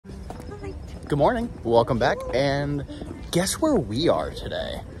Good morning, welcome back, and guess where we are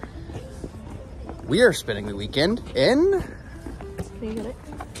today? We are spending the weekend in... Can you get it?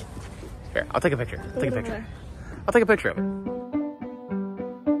 Here, I'll take a picture. I'll take a picture. I'll take a picture of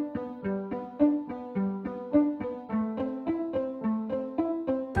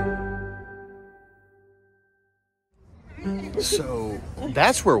it. So,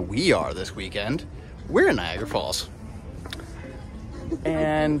 that's where we are this weekend. We're in Niagara Falls.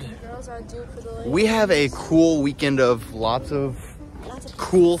 And we have a cool weekend of lots of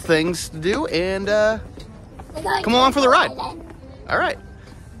cool things to do, and come along for the ride. All right,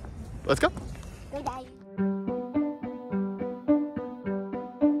 let's go.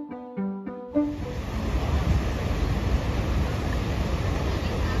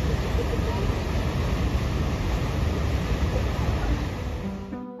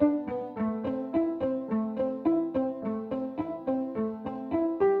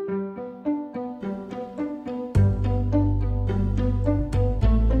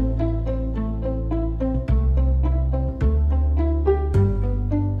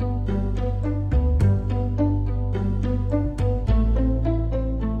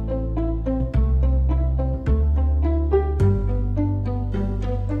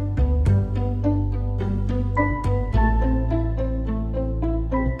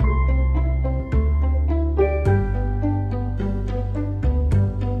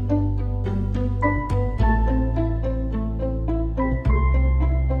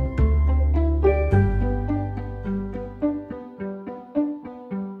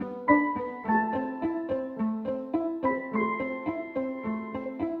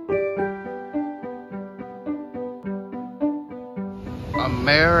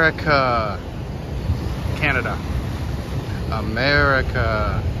 America, Canada,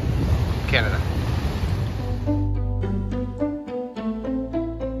 America, Canada.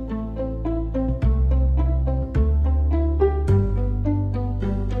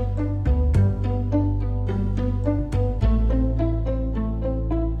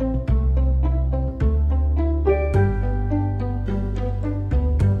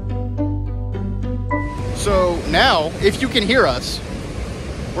 So now, if you can hear us,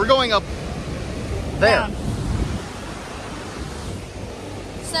 we're going up there. Down.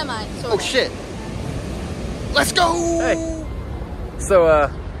 Semi. Oh shit. Let's go! Hey. So,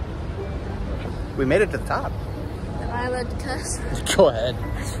 we made it to the top. Am I allowed to cuss? Go ahead.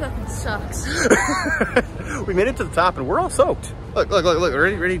 This fucking sucks. We made it to the top and we're all soaked. Look, look, look, look.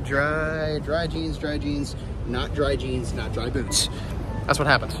 Ready? Dry jeans, not dry jeans, not dry boots. That's what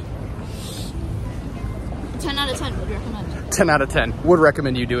happens. 10 out of 10 would recommend. 10 out of 10. Would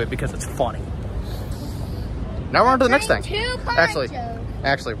recommend you do it because it's funny. Now we're on to the next thing.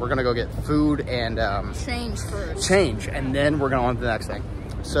 Actually, we're gonna go get food and change first. Change, and then we're gonna on to the next thing.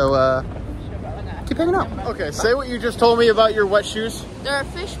 So keep hanging out. Okay, say what you just told me about your wet shoes. There are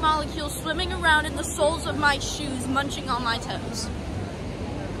fish molecules swimming around in the soles of my shoes, munching on my toes.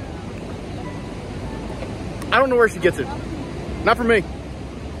 I don't know where she gets it. Not from me.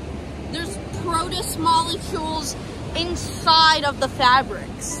 There's Protus molecules inside of the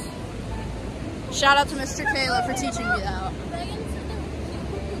fabrics. Shout out to Mr. Taylor for teaching me that.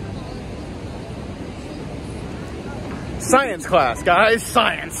 Science class, guys,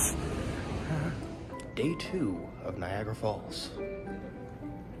 science. Day 2 of Niagara Falls.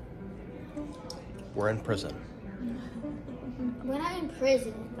 We're in prison. We're not in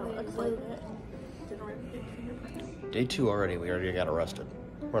prison. Day 2 already, we already got arrested.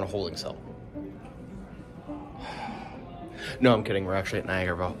 We're in a holding cell. No, I'm kidding. We're actually at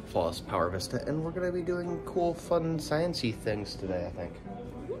Niagara Falls Power Vista, and we're going to be doing cool, fun, science-y things today, I think.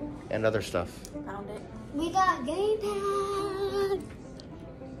 And other stuff. Found it. We got game tag.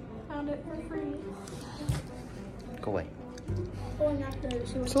 Found it for free. Go away. Oh, not good.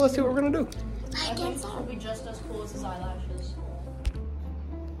 So let's see what we're going to do. I think it would be just as cool as his eyelashes.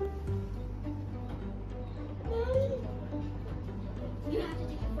 You have to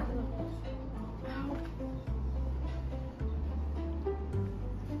take a photo of this.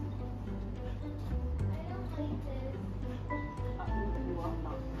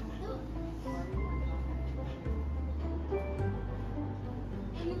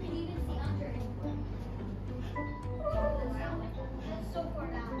 And you can even see under it. It's so far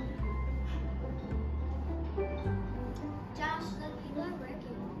down. Josh, look,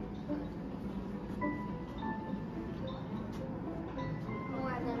 Ricky.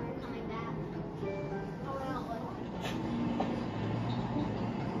 More of them are coming back. Oh,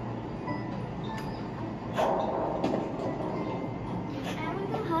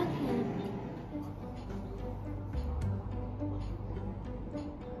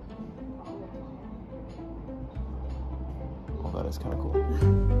 that's kind of cool.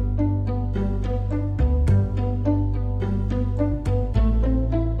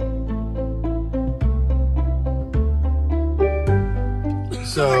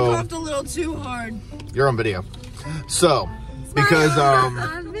 So I coughed a little too hard. You're on video. So because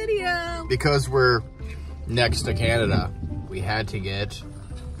on video. because we're next to Canada, we had to get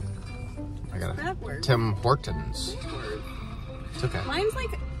Tim Hortons. It's okay. Mine's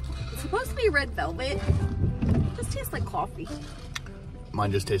like it's supposed to be red velvet. It just tastes like coffee.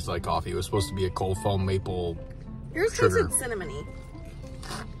 Mine just tasted like coffee. It was supposed to be a cold foam maple. Yours sugar. tasted cinnamony.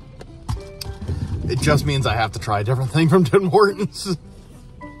 It just means I have to try a different thing from Tim Hortons.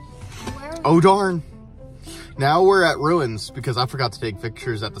 Oh darn. Now we're at Ruins because I forgot to take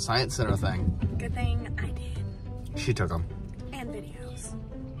pictures at the Science Center thing. Good thing I did. She took them. And videos.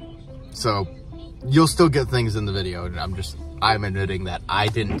 So you'll still get things in the video. And I'm admitting that I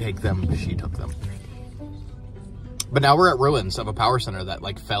didn't take them, she took them. But now we're at Ruins of a power center that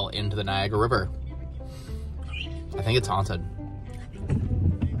like fell into the Niagara River. I think it's haunted.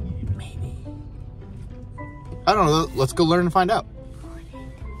 Maybe. I don't know. Let's go learn and find out.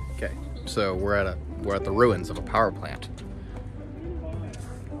 Okay, so we're at the ruins of a power plant,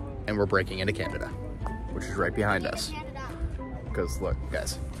 and we're breaking into Canada, which is right behind us. Because look,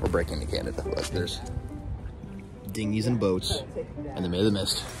 guys, we're breaking into Canada. Look, there's dinghies and boats in the May of the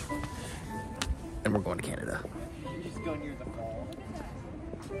Mist, and we're going to Canada.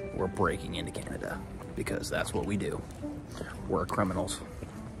 We're breaking into Canada because that's what we do. We're criminals.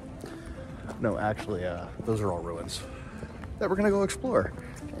 No, actually, those are all ruins that we're gonna go explore,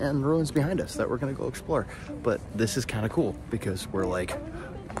 and ruins behind us that we're gonna go explore. But this is kind of cool because we're like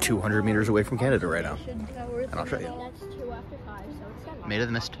 200 meters away from Canada right now, and I'll show you. May of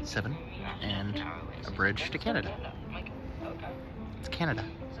the Mist 7 and a bridge to Canada. It's Canada,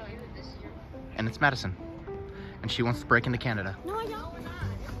 and it's Madison, and she wants to break into Canada. No, I don't.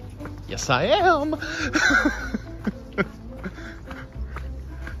 Yes, I am.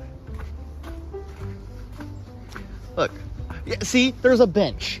 Look, yeah, see, there's a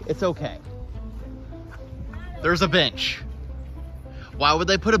bench. It's okay. There's a bench. Why would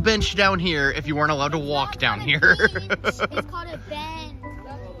they put a bench down here if you weren't allowed to walk down here? It's called a bench.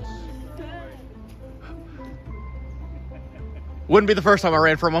 Wouldn't be the first time I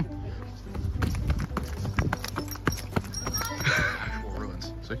ran from them.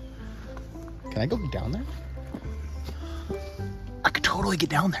 Ruins. See? Can I go down there? I could totally get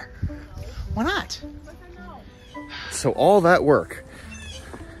down there. Why not? So all that work,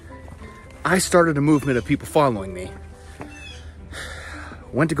 I started a movement of people following me.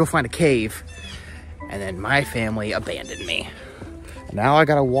 Went to go find a cave, and then my family abandoned me. Now I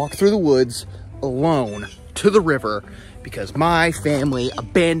gotta walk through the woods alone to the river because my family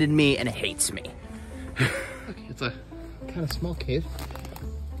abandoned me and hates me. Okay, it's a kind of small cave.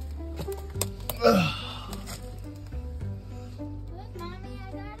 Ugh. Look, Mommy,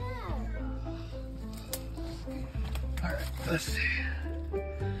 I got it. All right, let's see.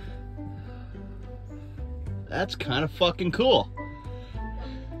 That's kind of fucking cool.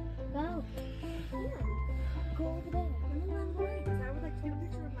 Go. Here. Go over there. I'm gonna run away because I would like to get a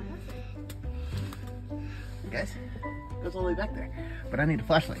picture of my husband. Guys, it goes all the way back there. But I need a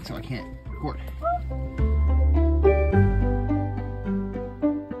flashlight, so I can't record.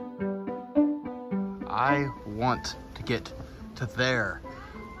 I want to get to there,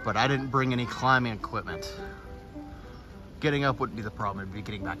 but I didn't bring any climbing equipment. Getting up wouldn't be the problem, it'd be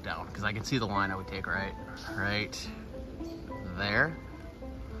getting back down, because I can see the line I would take right there.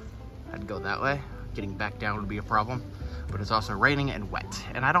 I'd go that way. Getting back down would be a problem, but it's also raining and wet,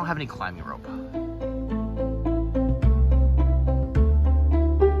 and I don't have any climbing rope.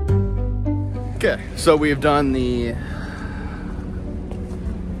 Okay, so we've done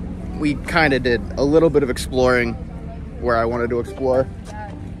we kind of did a little bit of exploring where I wanted to explore.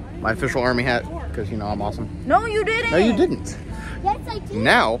 My official army hat, because you know I'm awesome. No, you didn't. No, you didn't. Yes, I did.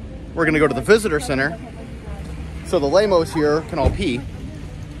 Now, we're gonna go to the visitor center so the lamos here can all pee.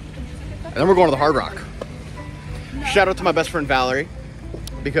 And then we're going to the Hard Rock. Shout out to my best friend Valerie,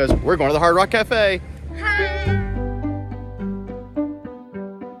 because we're going to the Hard Rock Cafe.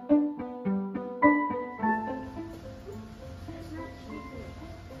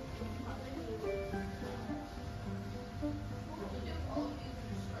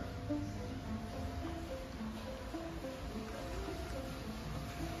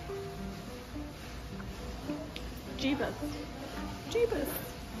 Jeebus. Jeebus.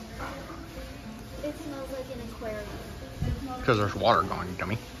 It smells like an aquarium. Because there's water going, you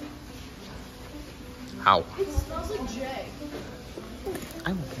dummy. How? It smells like Jay.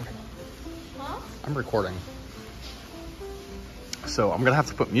 I'm recording. Huh? I'm recording. So I'm gonna have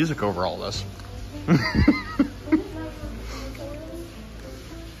to put music over all this.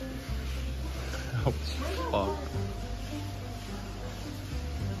 Oh, fuck.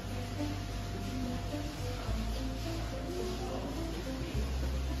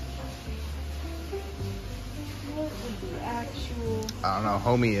 I don't know,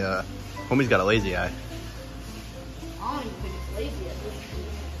 homie's got a lazy eye. I don't even think it's lazy at this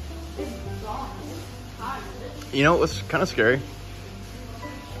point. It's gone. Tired of it. You know what's kind of scary?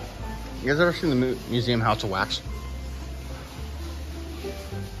 You guys ever seen the museum House of Wax?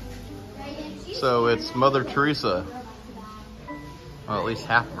 So it's Mother Teresa. Well, at least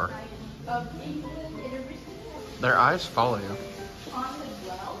half of her. Their eyes follow you.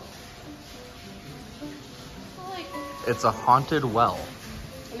 It's a haunted well.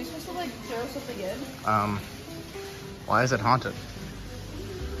 Are we supposed to like throw something in? Why is it haunted?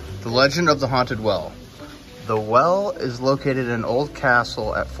 The legend of the haunted well. The well is located in an old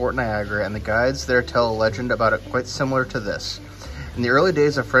castle at Fort Niagara, and the guides there tell a legend about it quite similar to this. In the early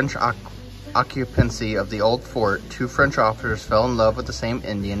days of French occupancy of the old fort, 2 French officers fell in love with the same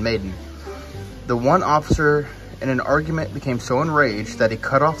Indian maiden. The one officer, in an argument, became so enraged that he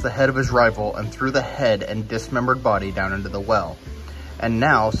cut off the head of his rival and threw the head and dismembered body down into the well. And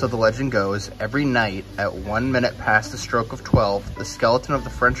now, so the legend goes, every night at 1 minute past the stroke of 12, the skeleton of the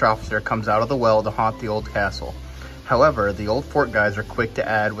French officer comes out of the well to haunt the old castle. However, the old fort guys are quick to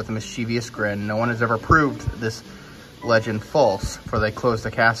add with a mischievous grin, no one has ever proved this legend false, for they close the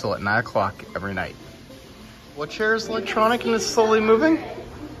castle at 9 o'clock every night. What chair is electronic and is slowly moving?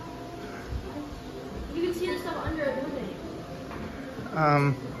 You can see the stuff under it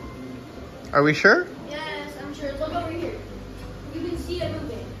moving. Are we sure? Yes, I'm sure. Look over here. You can see it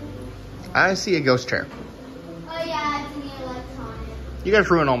moving. I see a ghost chair. Oh yeah, it's an electronic. You guys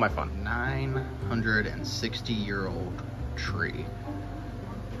ruin all my fun. 960-year-old tree.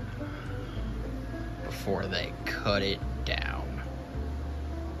 Before they cut it down.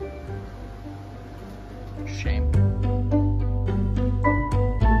 Shame.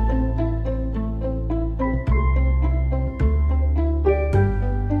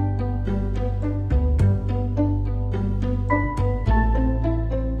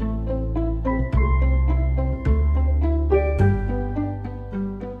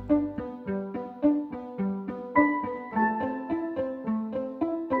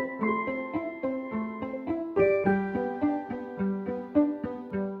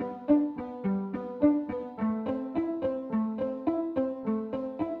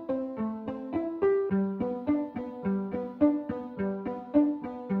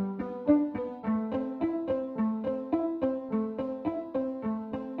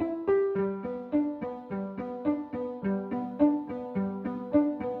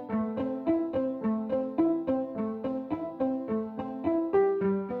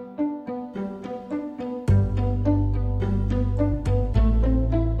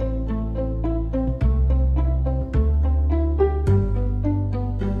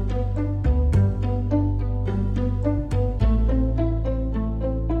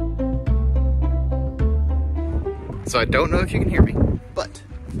 So I don't know if you can hear me, but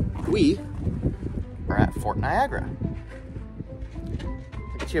we are at Fort Niagara.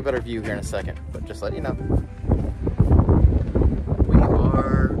 I'll get you a better view here in a second, but just let you know. We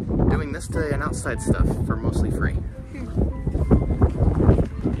are doing this day and outside stuff for mostly free.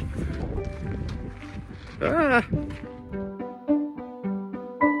 Ah.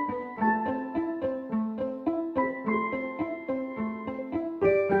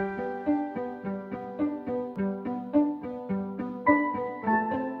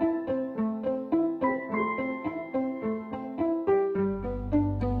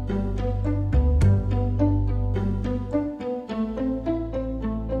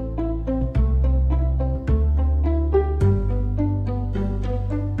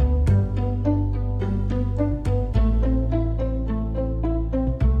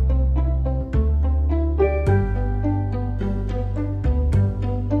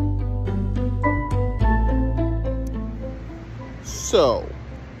 So,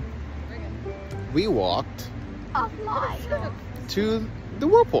 we walked to the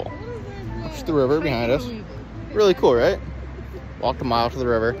whirlpool. Just the river behind us. Really cool, right? Walked a mile to the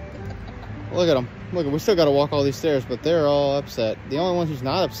river. Look at them. Look, we still got to walk all these stairs, but they're all upset. The only one who's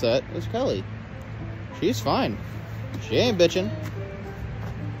not upset is Kelly. She's fine. She ain't bitching.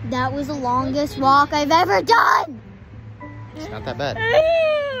 That was the longest walk I've ever done. It's not that bad.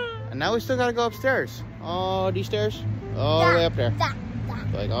 And now we still got to go upstairs. Oh, these stairs? All the way up there.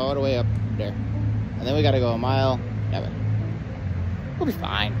 Like all the way up there. And then we gotta go a mile. Yeah, we'll be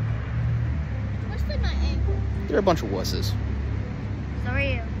fine. What's the my ankle? They're a bunch of wusses.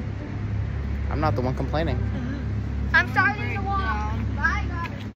 I'm not the one complaining. I'm starting to walk.